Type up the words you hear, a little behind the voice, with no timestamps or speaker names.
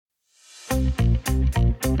Hi,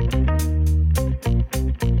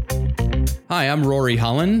 I'm Rory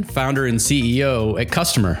Holland, founder and CEO at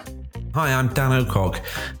Customer. Hi, I'm Dan Ocock.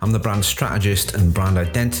 I'm the brand strategist and brand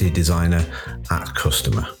identity designer at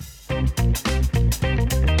Customer.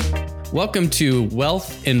 Welcome to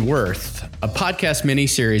Wealth and Worth, a podcast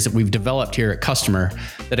mini-series that we've developed here at Customer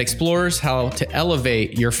that explores how to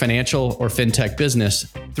elevate your financial or fintech business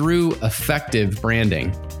through effective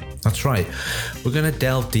branding. That's right. We're going to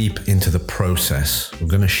delve deep into the process. We're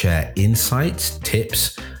going to share insights,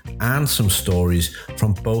 tips, and some stories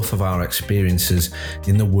from both of our experiences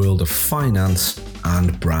in the world of finance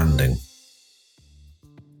and branding.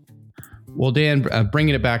 Well, Dan,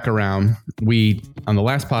 bringing it back around, on the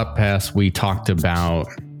last podcast, we talked about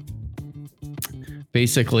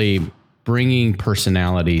basically bringing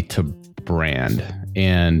personality to brand.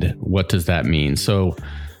 And what does that mean? So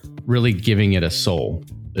really giving it a soul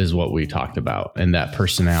is what we talked about, and that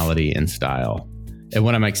personality and style. And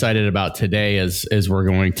what I'm excited about today is we're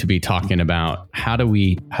going to be talking about how do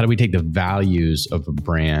we take the values of a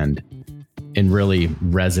brand and really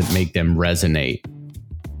make them resonate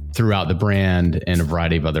throughout the brand and a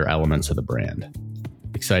variety of other elements of the brand.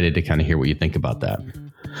 Excited to kind of hear what you think about that.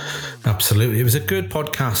 Absolutely. It was a good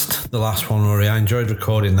podcast, the last one, Rory. I enjoyed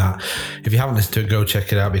recording that. If you haven't listened to it, go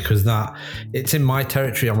check it out, because it's in my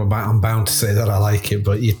territory. I'm bound to say that I like it,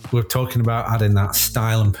 but we're talking about adding that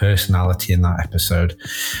style and personality in that episode.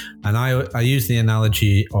 And I use the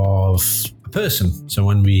analogy of a person. So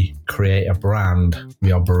when we create a brand,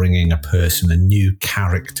 we are bringing a person, a new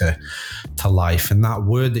character to life. And that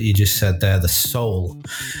word that you just said there, the soul,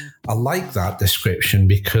 I like that description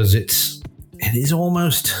because it is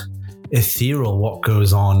almost ethereal what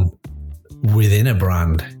goes on within a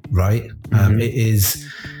brand, right? Mm-hmm. It is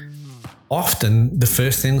often the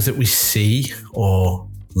first things that we see or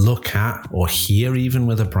look at or hear even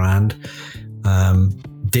with a brand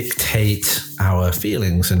dictate our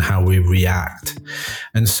feelings and how we react.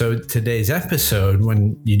 And so today's episode,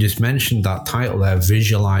 when you just mentioned that title there,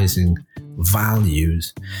 Visualizing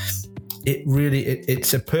Values,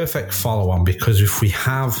 it's a perfect follow-on, because if we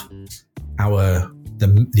have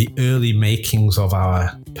the early makings of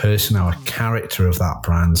our person, our character of that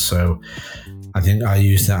brand. So I think I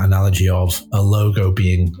use that analogy of a logo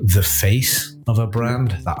being the face of a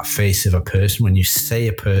brand, that face of a person. When you say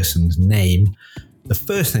a person's name, the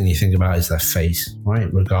first thing you think about is their face,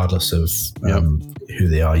 right? Regardless of who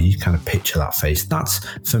they are, you kind of picture that face. That's,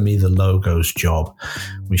 for me, the logo's job.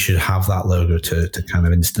 We should have that logo to kind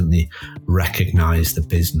of instantly recognize the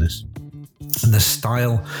business. And the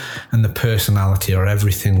style and the personality are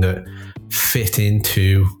everything that fit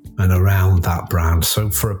into and around that brand. So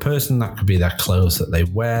for a person, that could be their clothes that they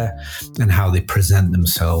wear and how they present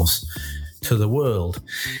themselves to the world.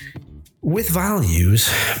 With values,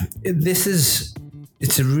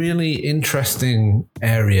 it's a really interesting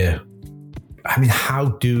area. I mean,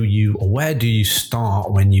 where do you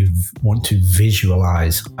start when you want to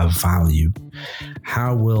visualize a value?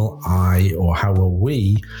 How will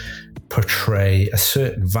we portray a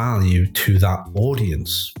certain value to that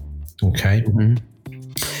audience? Okay. Mm-hmm.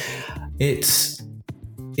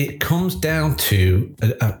 It comes down to,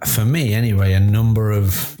 for me anyway, a number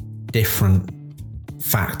of different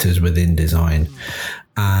factors within design.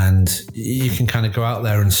 And you can kind of go out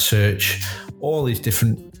there and search all these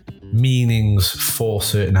different meanings for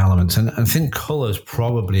certain elements. And I think color is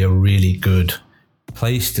probably a really good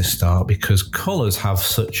place to start, because colors have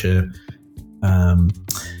such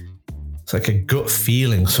it's like a gut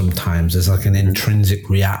feeling sometimes. There's like an intrinsic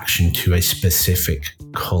reaction to a specific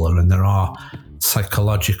color. And there are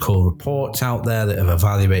psychological reports out there that have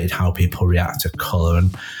evaluated how people react to color.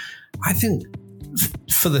 And I think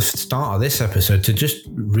for the start of this episode, to just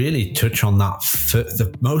really touch on that,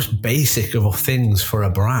 the most basic of things for a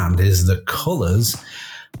brand is the colors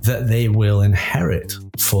that they will inherit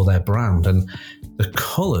for their brand. And the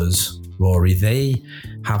colors, Rory, they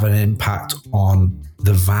have an impact on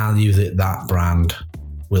the value that brand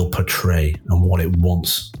will portray and what it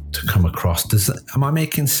wants to come across. Am I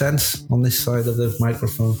making sense on this side of the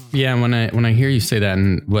microphone? Yeah, when I hear you say that,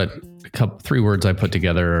 and three words I put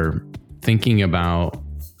together are thinking about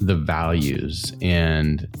the values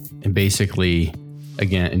and basically,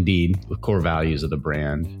 again, indeed, the core values of the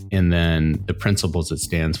brand, and then the principles it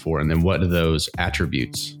stands for, and then what are those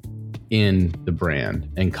attributes in the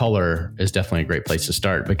brand. And color is definitely a great place to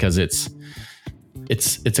start, because it's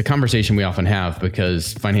a conversation we often have,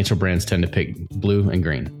 because financial brands tend to pick blue and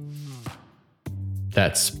green.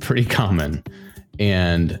 That's pretty common.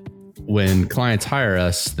 And when clients hire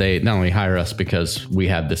us, they not only hire us because we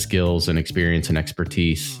have the skills and experience and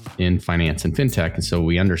expertise in finance and fintech, and so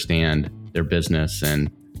we understand their business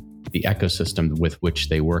and the ecosystem with which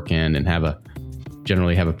they work in, and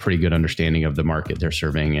generally have a pretty good understanding of the market they're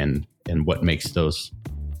serving and what makes those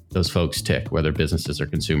folks tick, whether businesses or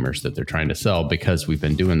consumers that they're trying to sell, because we've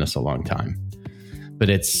been doing this a long time. But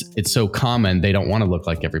it's so common, they don't want to look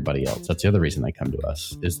like everybody else. That's the other reason they come to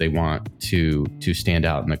us, is they want to stand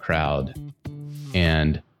out in the crowd.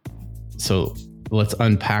 And so let's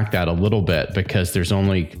unpack that a little bit, because there's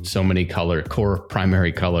only so many core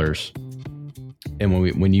primary colors.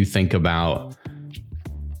 And when you think about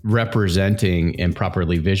representing and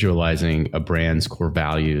properly visualizing a brand's core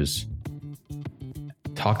values,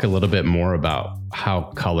 talk a little bit more about how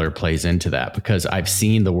color plays into that, because I've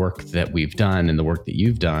seen the work that we've done and the work that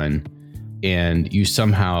you've done, and you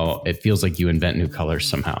somehow, it feels like you invent new colors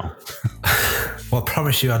somehow. Well, I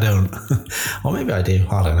promise you I don't. Or maybe I do.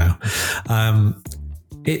 I don't know.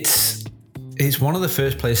 It's one of the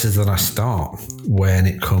first places that I start when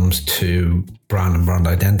it comes to brand and brand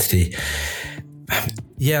identity.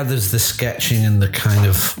 Yeah, there's the sketching and the kind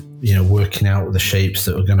of, working out the shapes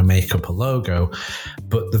that are going to make up a logo.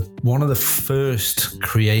 But one of the first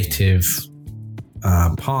creative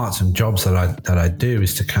parts and jobs that I do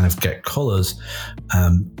is to kind of get colors,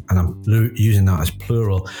 and I'm using that as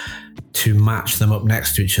plural, to match them up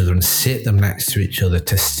next to each other and sit them next to each other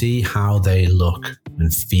to see how they look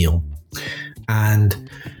and feel. And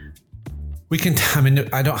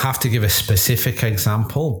I don't have to give a specific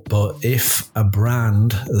example, but if a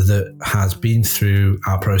brand that has been through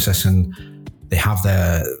our process and they have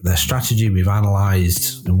their strategy, we've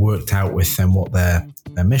analyzed and worked out with them what their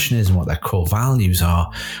mission is and what their core values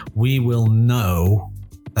are, we will know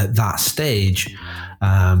at that stage,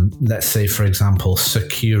 let's say, for example,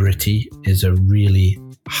 security is a really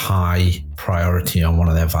high priority on one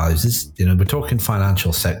of their values. We're talking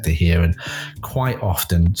financial sector here, and quite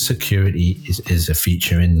often security is a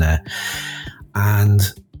feature in there. And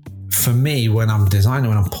for me, when I'm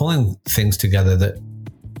pulling things together, that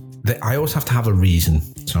I always have to have a reason.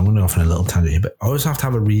 So I'm going to go off on a little tangent here, but I always have to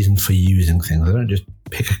have a reason for using things. I don't just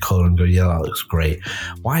pick a color and go, yeah, that looks great.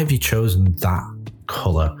 Why have you chosen that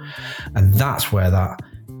color? And that's where that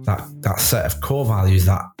set of core values,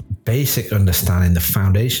 that basic understanding, the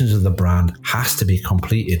foundations of the brand, has to be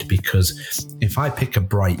completed. Because if I pick a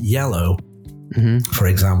bright yellow, for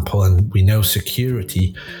example, and we know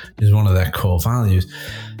security is one of their core values,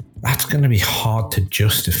 that's going to be hard to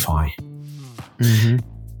justify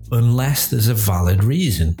unless there's a valid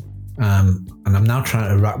reason. And I'm now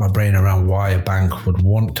trying to wrap my brain around why a bank would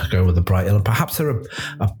want to go with a bright yellow. Perhaps they're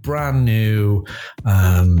a brand new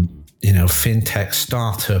fintech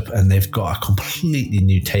startup, and they've got a completely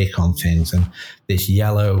new take on things. And this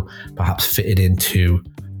yellow perhaps fitted into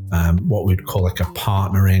what we'd call like a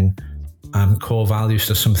partnering core values,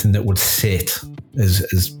 to something that would sit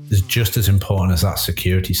as just as important as that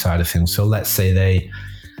security side of things. So let's say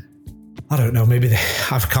I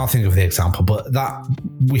can't think of the example, but that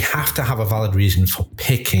we have to have a valid reason for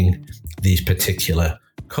picking these particular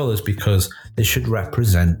colors, because they should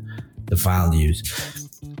represent the values.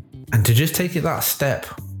 And to just take it that step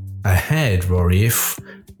ahead, Rory, if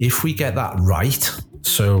we get that right,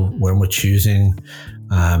 so when we're choosing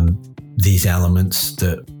these elements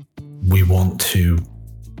that we want to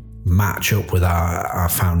match up with our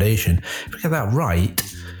foundation, if we get that right,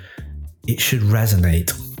 it should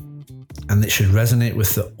resonate. And it should resonate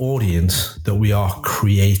with the audience that we are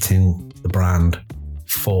creating the brand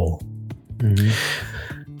for.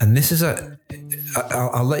 And this is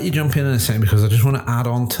I'll let you jump in a second, because I just want to add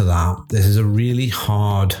on to that. This is a really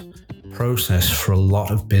hard process for a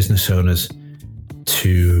lot of business owners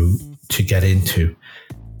to get into.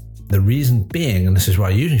 The reason being, and this is where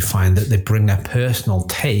I usually find that they bring their personal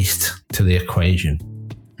taste to the equation.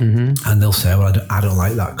 And they'll say, well, I don't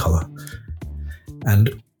like that color.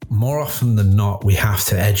 And more often than not, we have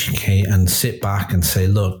to educate and sit back and say,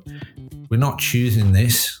 look, we're not choosing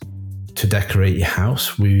this to decorate your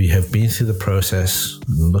house. We have been through the process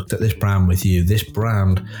and looked at this brand with you. This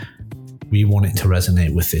brand, we want it to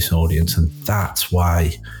resonate with this audience, and that's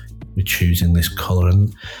why we're choosing this color.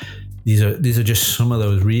 And these are just some of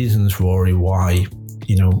those reasons, Rory, why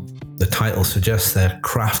the title suggests that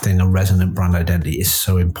crafting a resonant brand identity is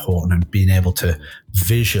so important, and being able to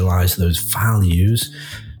visualize those values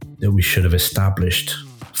that we should have established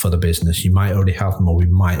for the business. You might already have them, or we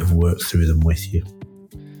might have worked through them with you.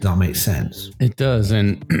 Does that make sense? It does.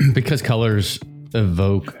 And because colors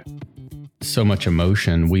evoke so much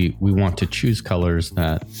emotion, we want to choose colors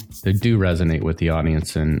that do resonate with the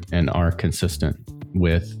audience and are consistent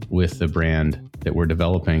with the brand that we're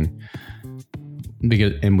developing.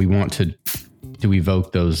 And we want to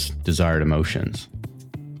evoke those desired emotions.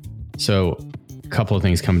 So a couple of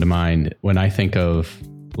things come to mind when I think of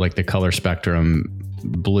like the color spectrum.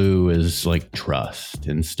 Blue is like trust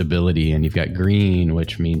and stability, and you've got green,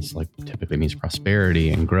 which means like typically means prosperity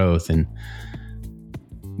and growth. And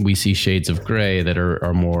we see shades of gray that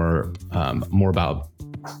are more about,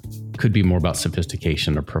 could be more about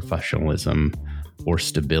sophistication or professionalism or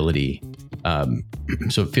stability.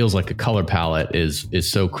 So it feels like a color palette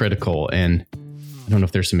is so critical. And I don't know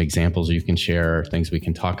if there's some examples you can share, things we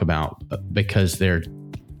can talk about, because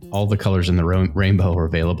all the colors in the rainbow are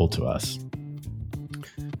available to us.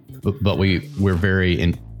 But we're very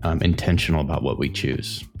intentional about what we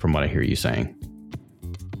choose, from what I hear you saying.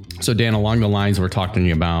 So Dan, along the lines we're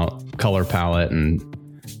talking about color palette and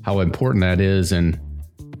how important that is, and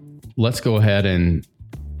let's go ahead and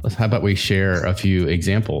how about we share a few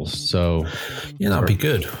examples? So yeah, that'd be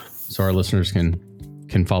good. So our listeners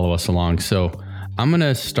can follow us along. So I'm going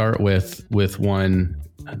to start with one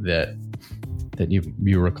that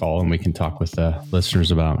you recall, and we can talk with the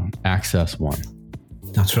listeners about Access One.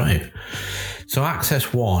 That's right. So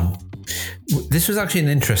Access One, this was actually an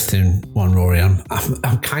interesting one, Rory.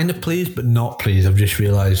 I'm kind of pleased, but not pleased. I've just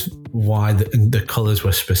realized why the colors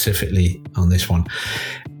were specifically on this one.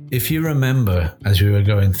 If you remember, as we were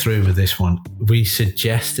going through with this one, we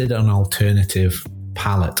suggested an alternative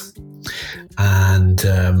palette. And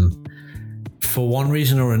for one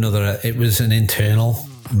reason or another, it was an internal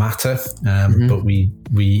matter, but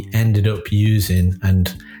we ended up using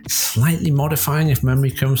and slightly modifying, if memory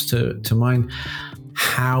comes to mind,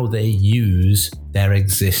 how they use their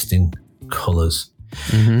existing colors.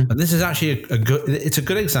 And this is actually a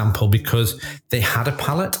good example, because they had a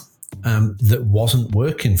palette that wasn't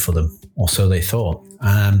working for them, or so they thought.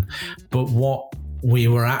 But what we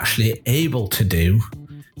were actually able to do,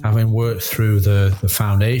 having worked through the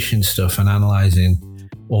foundation stuff and analyzing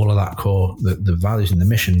all of that core, the values and the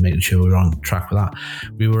mission, making sure we were on track with that,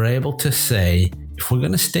 we were able to say, if we're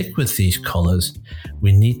going to stick with these colors,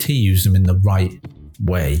 we need to use them in the right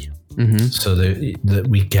way, so that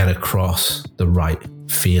we get across the right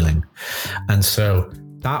feeling. And so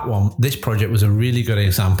this project was a really good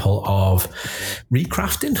example of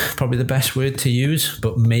recrafting, probably the best word to use,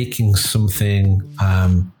 but making something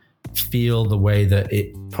feel the way that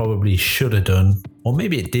it probably should have done, or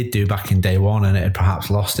maybe it did do back in day one and it had perhaps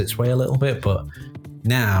lost its way a little bit. But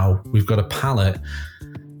now we've got a palette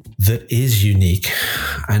that is unique,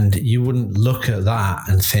 and you wouldn't look at that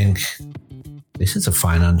and think this is a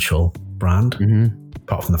financial brand,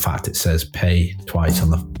 apart from the fact it says pay twice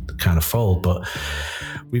on the kind of fold. But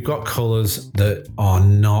we've got colors that are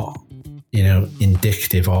not,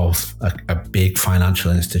 indicative of a big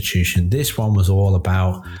financial institution. This one was all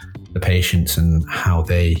about the patients and how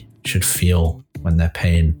they should feel when they're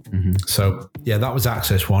paying. So yeah, that was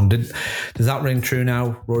Access One. Does that ring true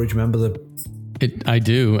now, Rory? Do you remember I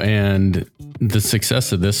do, and the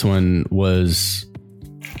success of this one was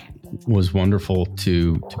wonderful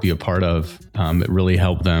to be a part of. It really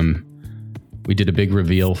helped them. We did a big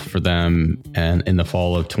reveal for them, and in the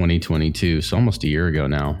fall of 2022, so almost a year ago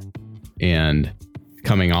now. And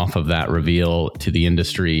coming off of that reveal to the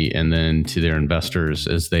industry and then to their investors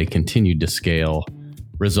as they continued to scale,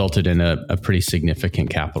 resulted in a pretty significant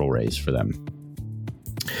capital raise for them.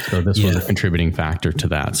 So this was a contributing factor to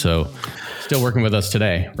that. So still working with us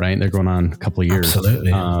today, right? They're going on a couple of years.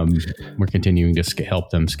 Absolutely. We're continuing to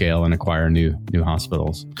help them scale and acquire new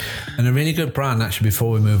hospitals. And a really good brand, actually,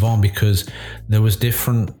 before we move on, because there was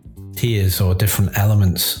different tiers or different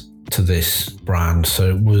elements to this brand. So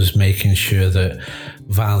it was making sure that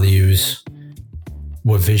values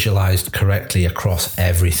were visualized correctly across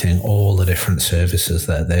everything, all the different services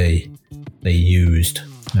that they used.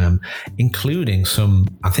 Including some,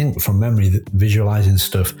 I think from memory, visualizing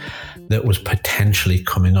stuff that was potentially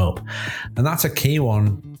coming up. And that's a key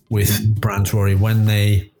one with brands, Rory, when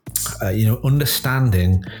they,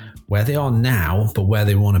 understanding where they are now, but where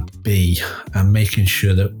they want to be, and making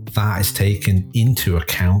sure that is taken into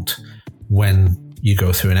account when you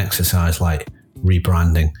go through an exercise like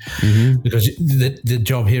rebranding. Because the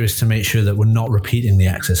job here is to make sure that we're not repeating the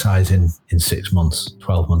exercise in 6 months,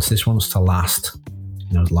 12 months. This wants to last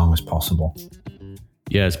as long as possible.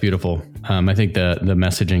 Yeah, it's beautiful. I think the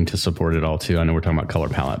messaging to support it all too. I know we're talking about color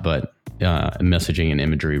palette, but messaging and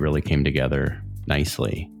imagery really came together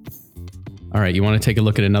nicely. All right, you want to take a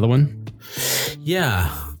look at another one?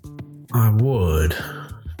 Yeah, I would.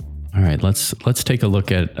 All right, let's take a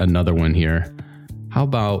look at another one here. How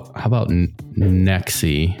about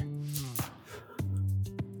Nexi?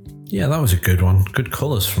 Yeah, that was a good one. Good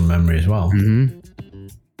colors from memory as well.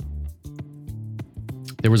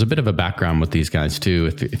 There was a bit of a background with these guys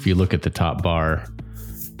too. If you look at the top bar,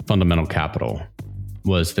 Fundamental Capital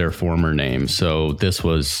was their former name. So this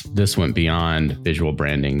went beyond visual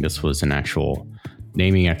branding. This was an actual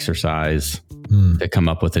naming exercise to come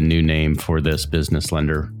up with a new name for this business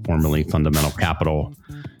lender, formerly Fundamental Capital.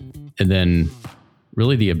 And then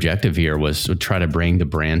really the objective here was to try to bring the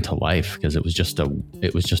brand to life, because it was just a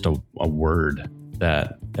word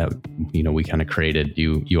that we kind of created.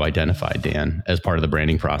 You identified, Dan, as part of the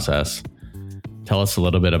branding process. Tell us a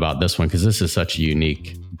little bit about this one, because this is such a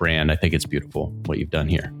unique brand. I think it's beautiful what you've done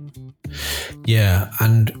here. Yeah,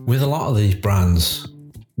 and with a lot of these brands,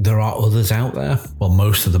 there are others out there. Well,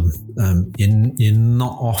 most of them. You're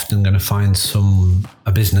not often going to find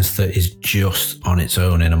a business that is just on its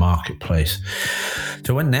own in a marketplace.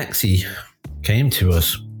 So when Nexi came to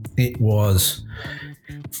us, it was,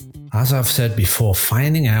 as I've said before,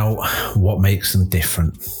 finding out what makes them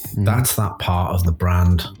different. Mm-hmm. That's that part of the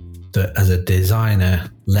brand that, as a designer,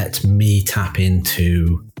 lets me tap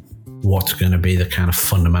into what's going to be the kind of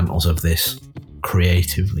fundamentals of this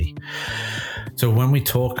creatively. So when we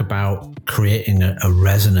talk about creating a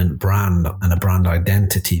resonant brand and a brand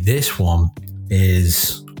identity, this one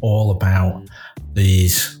is all about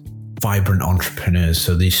these vibrant entrepreneurs.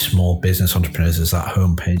 So these small business entrepreneurs, as that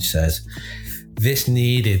homepage says. This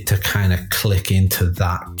needed to kind of click into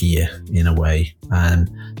that gear in a way. And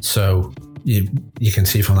so you can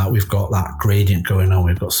see from that, we've got that gradient going on.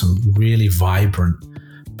 We've got some really vibrant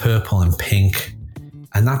purple and pink,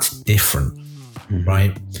 and that's different,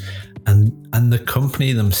 right? And the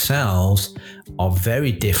company themselves are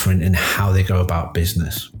very different in how they go about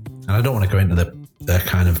business. And I don't want to go into the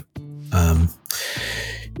kind of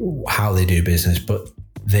how they do business, but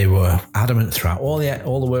they were adamant throughout all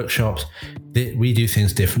the workshops. We do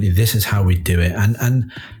things differently. This is how we do it.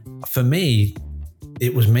 And for me,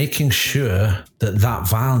 it was making sure that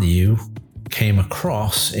value came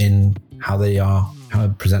across in how they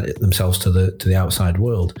present themselves to the outside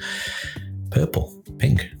world. Purple,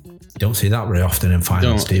 pink. Don't see that very often in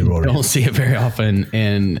finance, do you, Rory? Don't see it very often.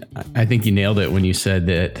 And I think you nailed it when you said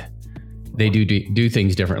that they do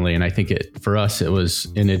things differently. And I think for us, it was,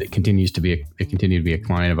 and it continued to be a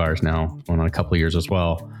client of ours now on a couple of years as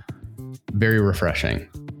well. Very refreshing.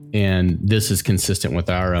 And this is consistent with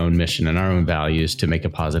our own mission and our own values to make a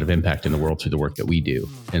positive impact in the world through the work that we do.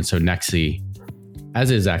 And so Nexi,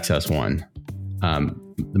 as is Access One,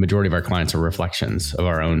 the majority of our clients are reflections of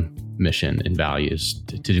our own mission and values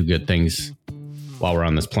to do good things while we're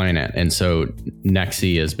on this planet. And so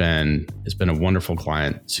Nexi has been a wonderful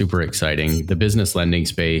client, super exciting. The business lending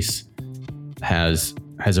space has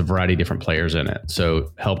a variety of different players in it.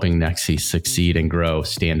 So helping Nexi succeed and grow,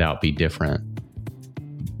 stand out, be different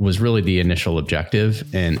was really the initial objective.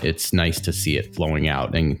 And it's nice to see it flowing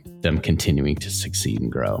out and them continuing to succeed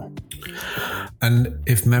and grow. And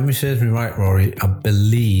if memory serves me right, Rory, I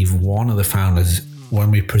believe one of the founders, when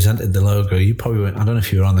we presented the logo, you probably went, I don't know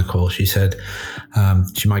if you were on the call, she said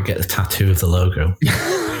she might get the tattoo of the logo.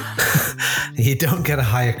 You don't get a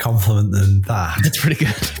higher compliment than that. That's pretty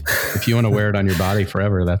good. If you want to wear it on your body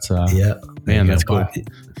forever, that's yeah, man, that's cool.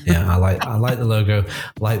 Yeah, I like the logo,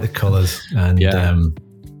 like the colors, and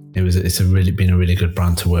it's been a really good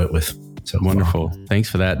brand to work with. So wonderful. Far. Thanks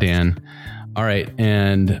for that, Dan. All right,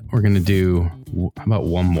 and we're gonna do, how about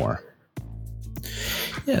one more?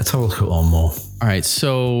 Yeah, let's have a look at one more. All right,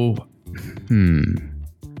 so I'm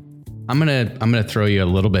gonna throw you a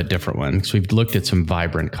little bit different one, because we've looked at some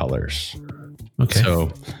vibrant colors. Okay.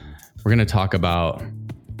 So we're gonna talk about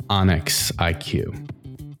Onyx IQ.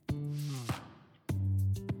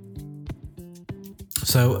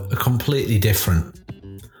 So a completely different,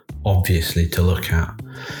 obviously, to look at.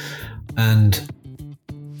 And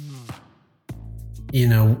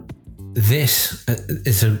this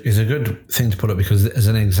is a good thing to put up, because as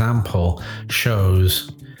an example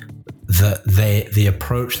shows that the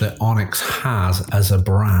approach that Onyx has as a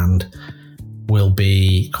brand will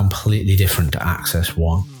be completely different to Access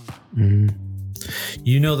One. Mm-hmm.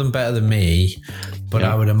 You know them better than me, but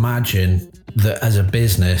I would imagine that as a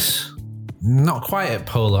business, not quite at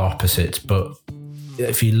polar opposites, but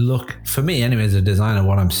if you look, for me anyway, as a designer,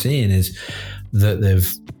 what I'm seeing is that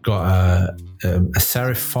they've got a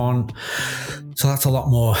serif font. So that's a lot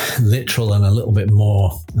more literal and a little bit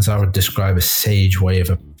more, as I would describe, a sage way of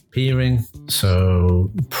appearing.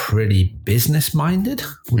 So pretty business minded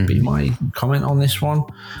would be my comment on this one,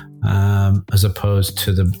 as opposed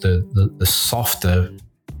to the softer,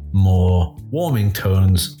 more warming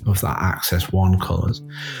tones of that Access One colors.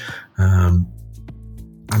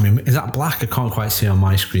 I mean, is that black? I can't quite see on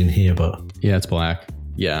my screen here, but yeah, it's black.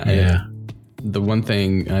 Yeah. The one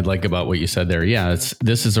thing I'd like about what you said there,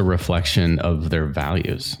 this is a reflection of their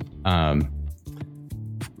values.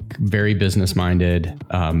 very business minded.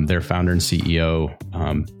 Their founder and CEO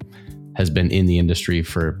has been in the industry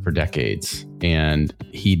for decades, and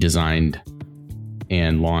he designed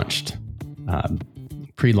and launched,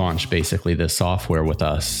 pre-launched basically this software with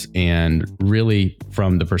us, and really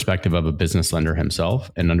from the perspective of a business lender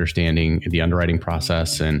himself, and understanding the underwriting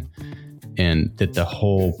process, and that the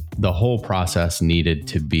whole process needed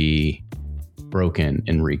to be broken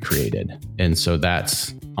and recreated. And so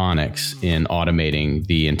that's Onyx in automating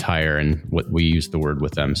the entire, and what we use the word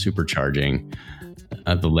with them, supercharging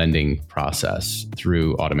the lending process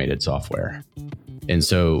through automated software. And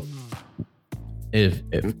so if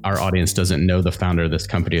our audience doesn't know the founder of this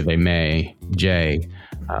company, they may, Jay,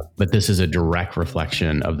 but this is a direct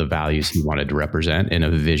reflection of the values he wanted to represent in a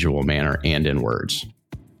visual manner and in words.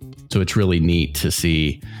 So it's really neat to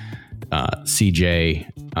see CJ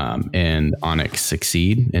and Onyx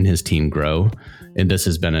succeed and his team grow. And this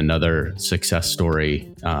has been another success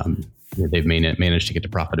story. They've managed to get to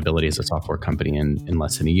profitability as a software company in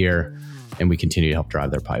less than a year, and we continue to help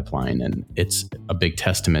drive their pipeline. And it's a big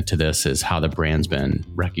testament to this is how the brand's been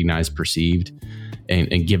recognized, perceived,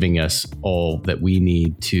 and giving us all that we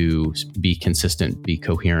need to be consistent, be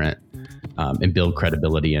coherent, and build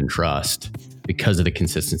credibility and trust because of the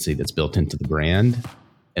consistency that's built into the brand.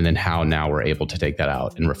 And then how now we're able to take that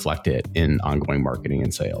out and reflect it in ongoing marketing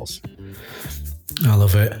and sales. I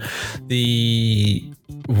love it. The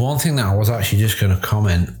one thing that I was actually just going to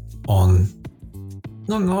comment on,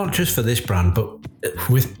 not just for this brand, but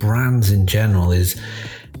with brands in general, is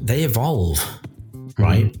they evolve,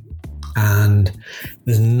 right? And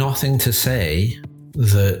there's nothing to say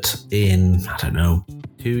that in,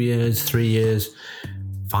 2 years, 3 years,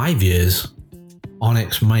 5 years,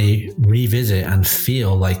 Onyx may revisit and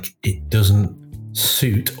feel like it doesn't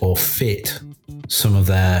suit or fit some of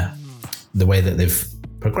the way that they've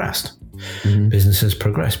progressed. Businesses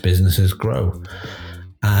progress, businesses grow.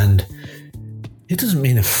 And it doesn't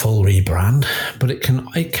mean a full rebrand, but it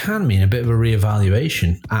can mean a bit of a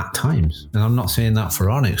reevaluation at times. And I'm not saying that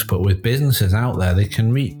for Onyx, but with businesses out there, they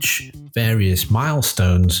can reach various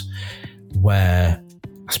milestones where,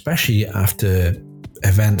 especially after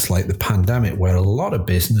events like the pandemic, where a lot of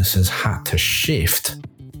businesses had to shift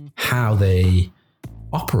how they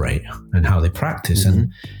operate and how they practice.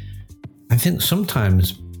 And I think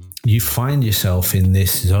sometimes you find yourself in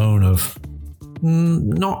this zone of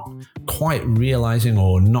not quite realizing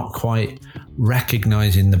or not quite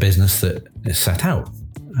recognizing the business that is set out.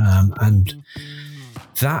 And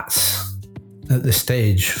that's at the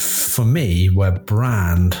stage for me where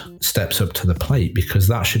brand steps up to the plate, because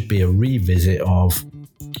that should be a revisit of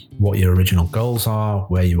what your original goals are,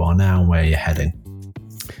 where you are now, and where you're heading.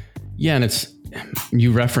 Yeah. And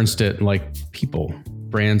you referenced it like people.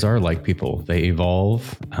 Brands are like people. They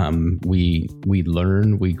evolve. We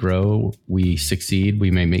learn, we grow, we succeed.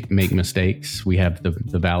 We may make mistakes. We have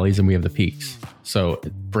the valleys and we have the peaks. So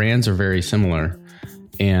brands are very similar.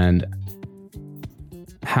 And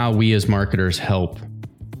how we as marketers help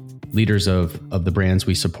leaders of the brands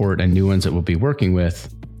we support and new ones that we'll be working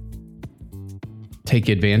with take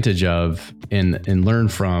advantage of and learn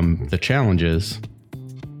from the challenges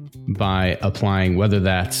by applying, whether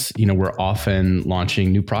that's, we're often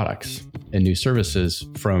launching new products and new services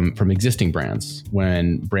from existing brands.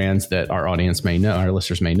 When brands that our audience may know, our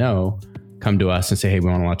listeners may know, come to us and say, hey, we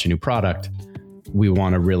want to launch a new product. We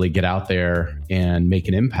want to really get out there and make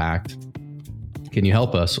an impact. Can you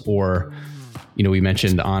help us? Or, we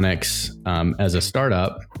mentioned Onyx as a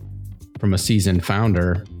startup from a seasoned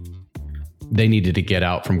founder. They needed to get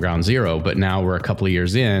out from ground zero, but now we're a couple of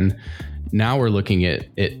years in. Now we're looking at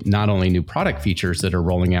not only new product features that are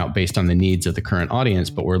rolling out based on the needs of the current audience,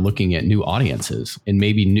 but we're looking at new audiences and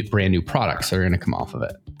maybe brand new products that are going to come off of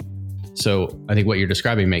it. So I think what you're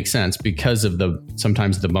describing makes sense because of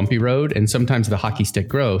sometimes the bumpy road and sometimes the hockey stick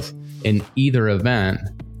growth. In either event,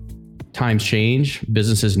 times change,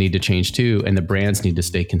 businesses need to change too, and the brands need to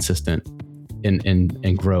stay consistent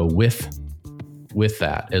and grow with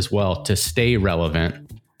that as well to stay relevant.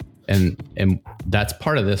 And that's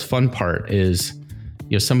part of this fun part is,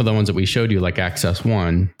 some of the ones that we showed you, like Access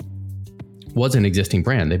One, was an existing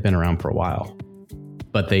brand. They've been around for a while,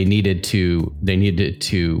 but they needed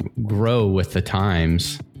to grow with the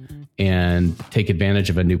times and take advantage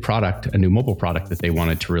of a new product, a new mobile product that they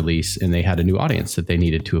wanted to release. And they had a new audience that they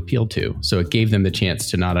needed to appeal to. So it gave them the chance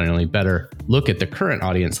to not only better look at the current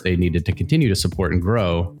audience they needed to continue to support and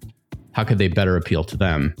grow, how could they better appeal to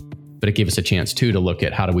them? But it gave us a chance too to look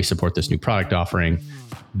at how do we support this new product offering,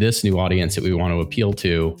 this new audience that we want to appeal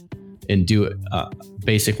to, and do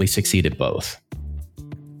basically succeed at both.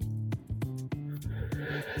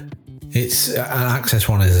 It's an Access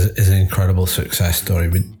One is an incredible success story.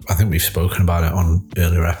 I think we've spoken about it on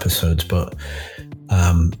earlier episodes, but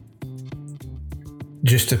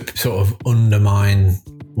just to sort of undermine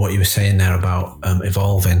what you were saying there about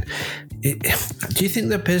evolving, do you think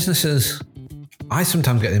that businesses, I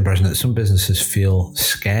sometimes get the impression that some businesses feel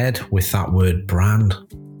scared with that word brand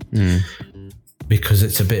because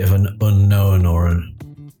it's a bit of an unknown, or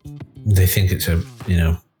they think it's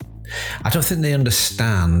I don't think they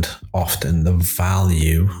understand often the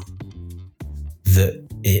value that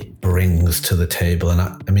it brings to the table. And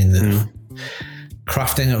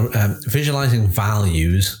visualizing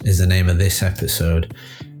values is the name of this episode.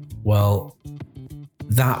 Well,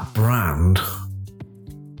 that brand,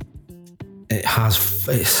 it has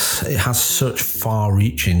such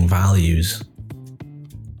far-reaching values.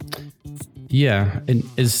 Yeah, and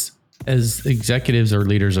as executives or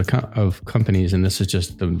leaders of companies, and this is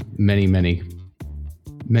just the many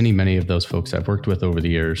of those folks I've worked with over the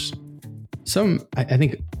years. I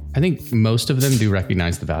think most of them do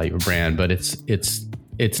recognize the value of brand, but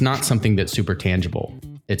it's not something that's super tangible.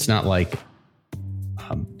 It's not like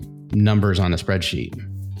numbers on a spreadsheet.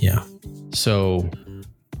 Yeah. So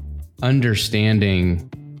understanding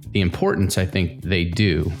the importance, I think they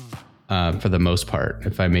do. For the most part,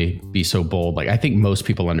 if I may be so bold, I think most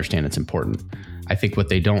people understand it's important. I think what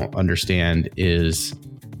they don't understand is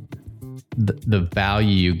the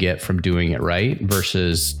value you get from doing it right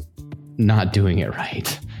versus not doing it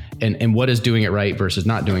right. And what does doing it right versus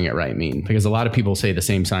not doing it right mean? Because a lot of people say the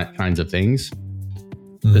same kinds of things.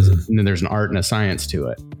 And then there's an art and a science to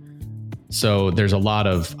it. So there's a lot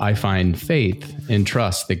of, I find, faith and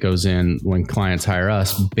trust that goes in when clients hire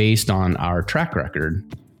us based on our track record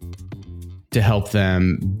to help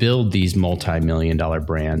them build these multi-million-dollar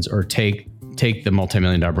brands, or take the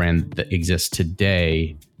multi-million-dollar brand that exists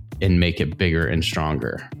today and make it bigger and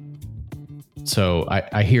stronger. So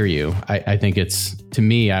I hear you. I think to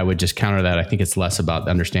me, I would just counter that. I think it's less about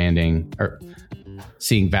understanding or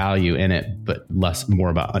seeing value in it, but more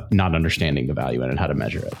about not understanding the value in it and how to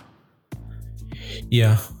measure it.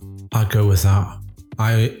 Yeah, I'd go with that.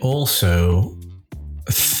 I also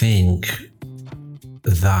think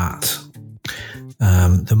that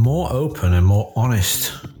the more open and more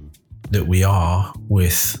honest that we are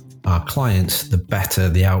with our clients, the better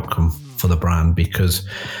the outcome for the brand, because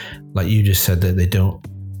like you just said, that they don't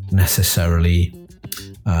necessarily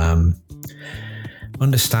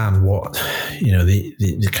understand what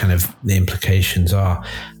the kind of the implications are.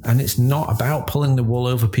 And it's not about pulling the wool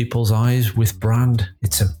over people's eyes with brand.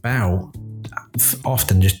 It's about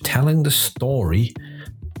often just telling the story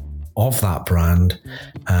of that brand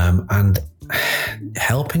and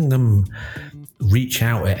helping them reach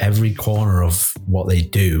out at every corner of what they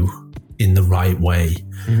do in the right way.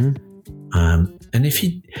 And if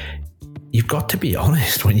you've got to be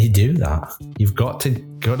honest when you do that. You've got to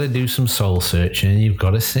do some soul searching. You've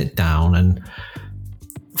got to sit down and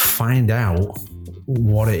find out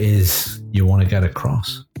what it is you want to get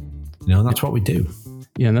across. And that's what we do.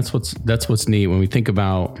 Yeah, and that's what's neat when we think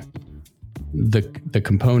about the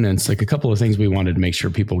components. Like, a couple of things we wanted to make sure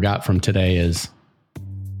people got from today is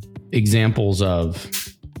examples of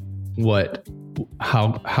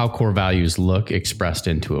how core values look expressed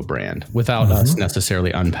into a brand without us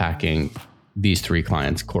necessarily unpacking these three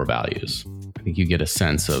clients' core values. I think you get a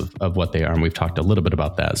sense of what they are, and we've talked a little bit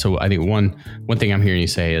about that. So I think one thing I'm hearing you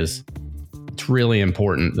say is it's really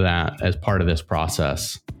important that as part of this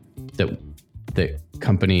process that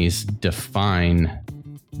companies define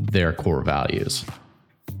their core values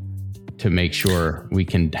to make sure we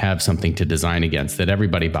can have something to design against that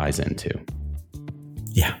everybody buys into.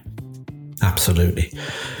 Yeah, absolutely.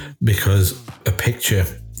 Because a picture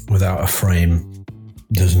without a frame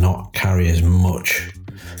does not carry as much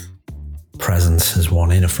presence as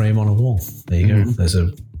one in a frame on a wall. There you go. There's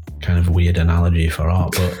a kind of weird analogy for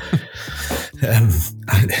art, but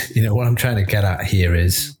what I'm trying to get at here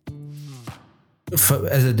is,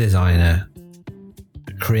 as a designer,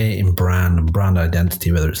 creating brand and brand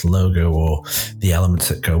identity, whether it's logo or the elements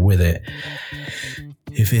that go with it,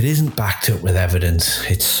 if it isn't backed up with evidence,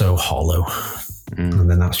 it's so hollow. And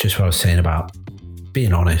then that's just what I was saying about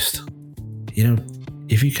being honest.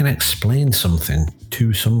 If you can explain something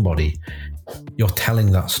to somebody, you're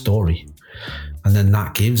telling that story, and then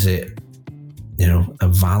that gives it, a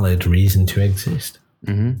valid reason to exist.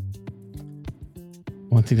 Well,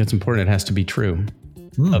 I think that's important. It has to be true.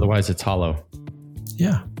 Otherwise it's hollow.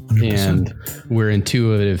 Yeah. 100%. And we're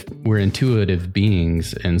intuitive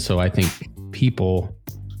beings. And so I think people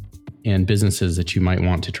and businesses that you might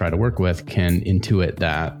want to try to work with can intuit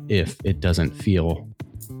that if it doesn't feel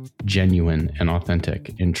genuine and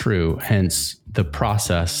authentic and true. Hence the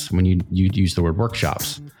process, when you use the word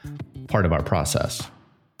workshops, part of our process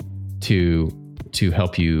to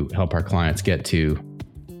help our clients get to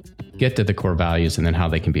the core values and then how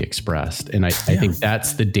they can be expressed. And I think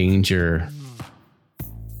that's the danger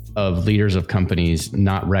of leaders of companies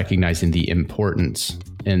not recognizing the importance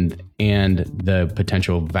and the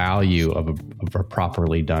potential value of a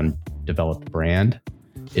properly developed brand,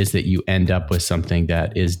 is that you end up with something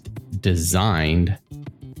that is designed, I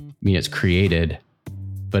mean, it's created,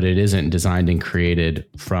 but it isn't designed and created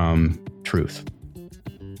from truth.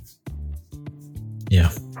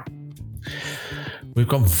 Yeah. We've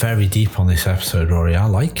gone very deep on this episode, Rory. I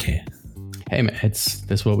like it. Hey man,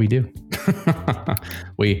 that's what we do.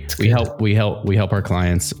 we help our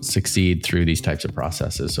clients succeed through these types of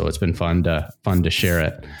processes. So it's been fun to share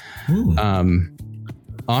it.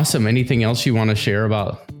 Awesome. Anything else you want to share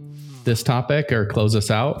about this topic or close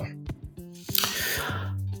us out?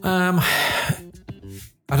 I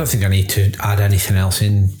don't think I need to add anything else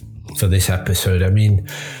in for this episode. I mean,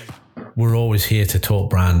 we're always here to talk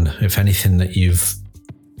brand. If anything that you've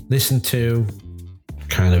listened to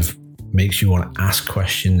kind of makes you want to ask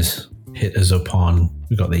questions, hit us up on,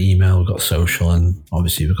 we've got the email, we've got social, and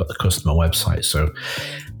obviously we've got the customer website. So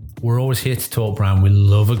we're always here to talk brand. We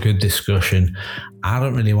love a good discussion. I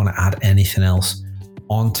don't really want to add anything else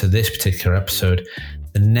onto this particular episode.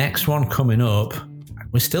 The next one coming up,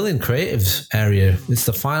 we're still in creatives area. It's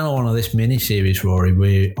the final one of this mini series, Rory.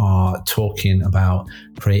 We are talking about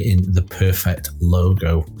creating the perfect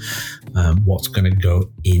logo. What's going to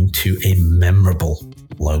go into a memorable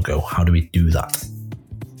logo? How do we do that?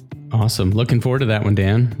 Awesome. Looking forward to that one,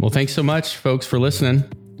 Dan. Well, thanks so much, folks, for listening.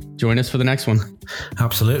 Join us for the next one.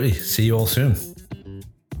 Absolutely. See you all soon.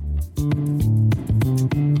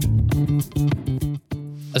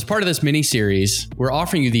 As part of this mini series, we're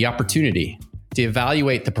offering you the opportunity to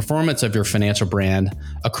evaluate the performance of your financial brand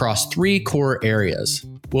across 3 core areas.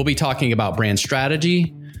 We'll be talking about brand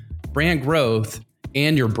strategy, brand growth,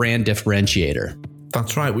 and your brand differentiator.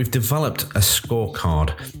 That's right. We've developed a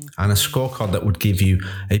scorecard, and a scorecard that would give you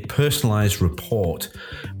a personalized report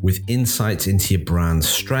with insights into your brand's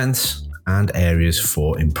strengths and areas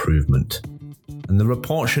for improvement. And the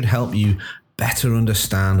report should help you better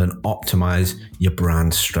understand and optimize your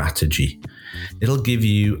brand strategy. It'll give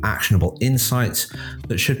you actionable insights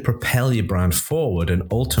that should propel your brand forward and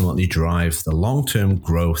ultimately drive the long-term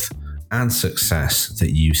growth and success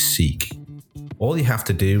that you seek. All you have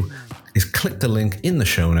to do is click the link in the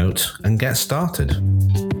show notes and get started.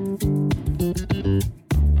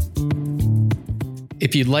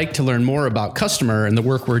 If you'd like to learn more about customer and the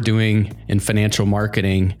work we're doing in financial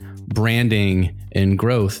marketing, branding, and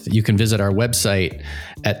growth, you can visit our website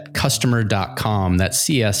at customer.com. That's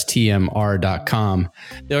CSTMR.com.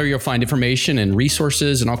 There you'll find information and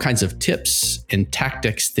resources and all kinds of tips and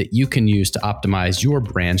tactics that you can use to optimize your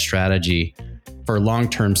brand strategy for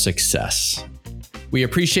long-term success. We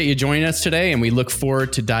appreciate you joining us today, and we look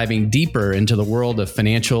forward to diving deeper into the world of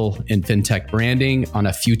financial and fintech branding on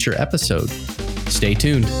a future episode. Stay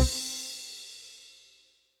tuned.